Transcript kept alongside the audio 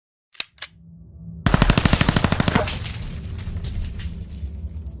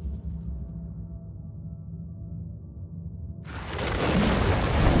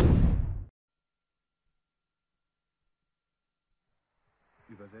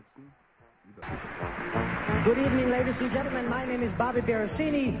Good evening, ladies and gentlemen. My name is Bobby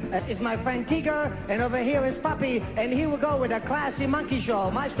Berasini. This is my friend Tiger, and over here is Puppy. And here we go with a classy monkey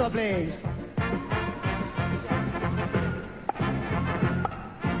show. Maestro, please.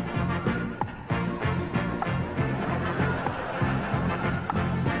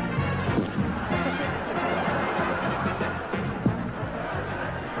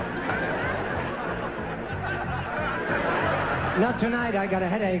 Not tonight, I got a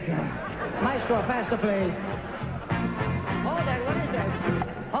headache. Maestro, faster, please. Hold that, what is that?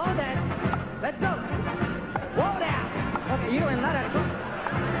 Hold that. Let go. Whoa down. Okay, you and let it drop.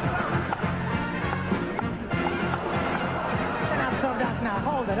 Sit up, throw that now.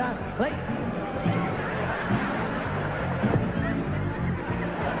 Hold it, huh? Late.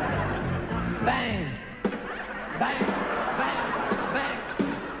 Bang. Bang. Bang. Bang.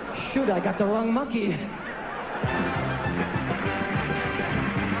 Shoot, I got the wrong monkey.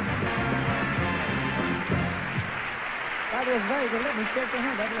 That was very good. Let me shake your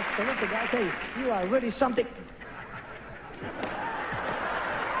hand. That was terrific. I tell you, you are really something.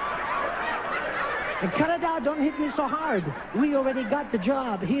 And cut it out. Don't hit me so hard. We already got the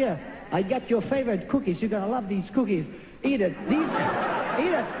job. Here, I got your favorite cookies. You're going to love these cookies. Eat it. These.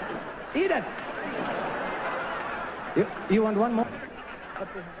 Eat it. Eat it. You want one more?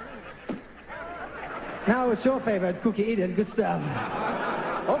 Now it's your favorite cookie. Eat it. Good stuff.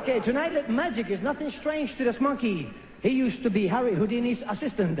 Okay, tonight magic is nothing strange to this monkey. He used to be Harry Houdini's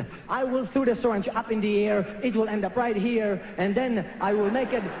assistant. I will throw the syringe up in the air. It will end up right here, and then I will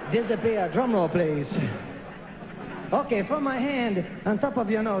make it disappear. Drum roll, please. Okay, from my hand on top of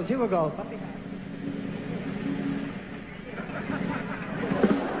your nose. Here we go.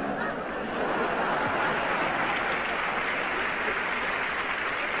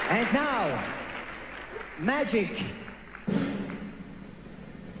 And now, magic.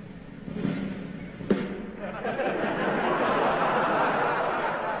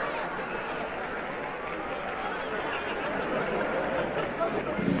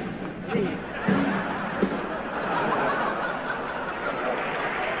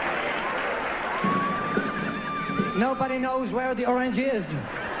 Nobody knows where the orange is.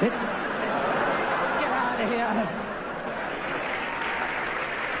 Get out of here.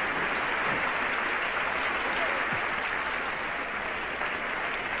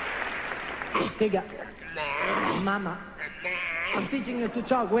 Tiga. Mama. I'm teaching you to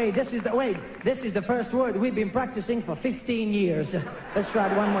talk. Wait, this is the first word we've been practicing for 15 years. Let's try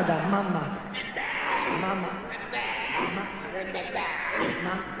it one more time. Mama. Mama.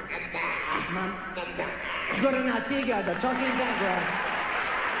 Mama. Mama. Good enough, Tiga, the talking background.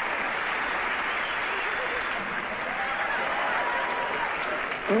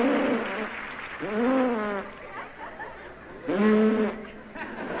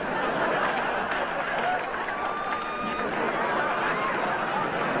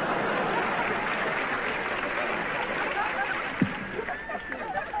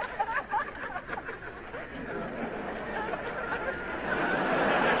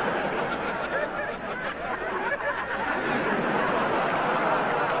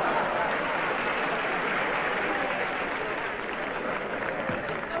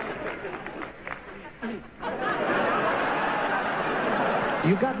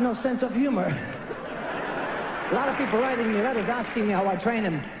 You got no sense of humor. A lot of people writing me letters asking me how I train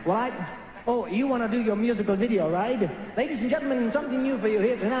them. Well, oh, you want to do your musical video, right? Ladies and gentlemen, something new for you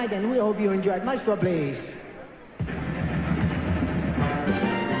here tonight, and we hope you enjoy it. Maestro, please.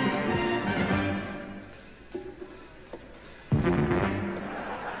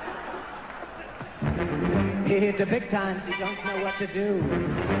 He hit the big times, he don't know what to do.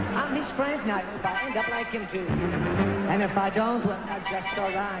 I'm his friend now, if I end up like him too. And if I don't, well, that's just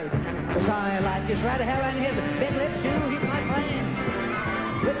alright. Cause I like his red hair and his big lips too, he's my friend.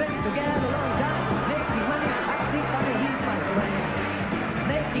 We've been together a long time, making money, acting funny, he's my friend.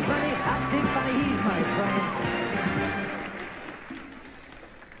 Making money, acting funny, he's my friend.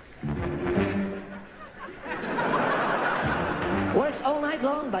 Works all night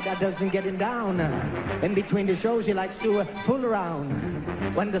long, but that doesn't get him down. In between the shows, he likes to fool around.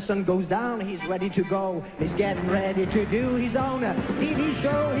 When the sun goes down, he's ready to go. He's getting ready to do his own TV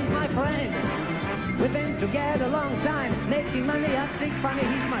show. He's my friend. We've been together a long time. Making money, acting funny,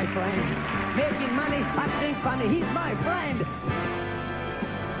 he's my friend. Making money, acting funny, he's my friend.